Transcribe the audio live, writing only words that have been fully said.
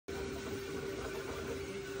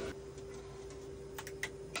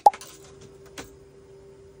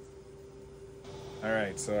All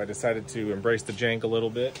right, so I decided to embrace the jank a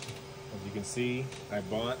little bit. As you can see, I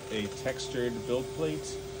bought a textured build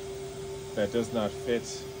plate that does not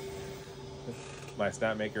fit my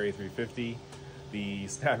Snapmaker A350. The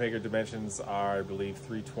Snapmaker dimensions are, I believe,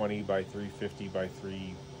 320 by 350 by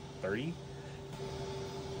 330.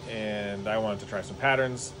 And I wanted to try some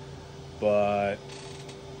patterns, but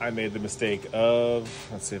I made the mistake of,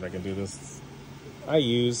 let's see if I can do this. I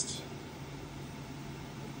used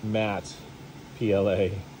matte PLA,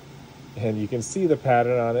 and you can see the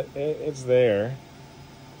pattern on it. It's there.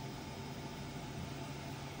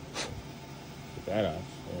 Get that off.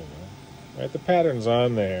 There we go. Right, the pattern's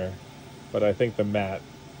on there, but I think the matte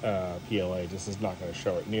PLA just is not going to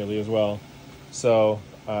show it nearly as well. So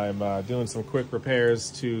I'm doing some quick repairs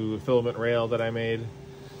to the filament rail that I made,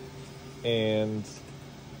 and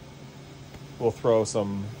we'll throw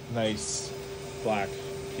some nice black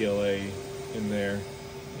PLA in there.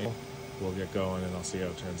 We'll get going and I'll see how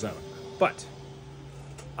it turns out. But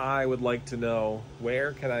I would like to know,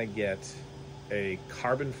 where can I get a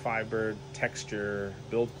carbon fiber texture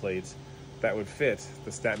build plate that would fit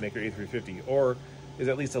the Snapmaker A350, or is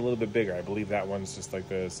at least a little bit bigger? I believe that one's just like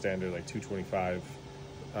the standard, like 225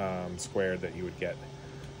 squared that you would get.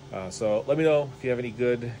 So let me know if you have any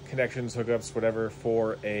good connections, hookups, whatever,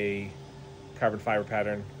 for a carbon fiber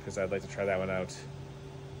pattern, because I'd like to try that one out.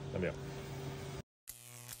 Let me know.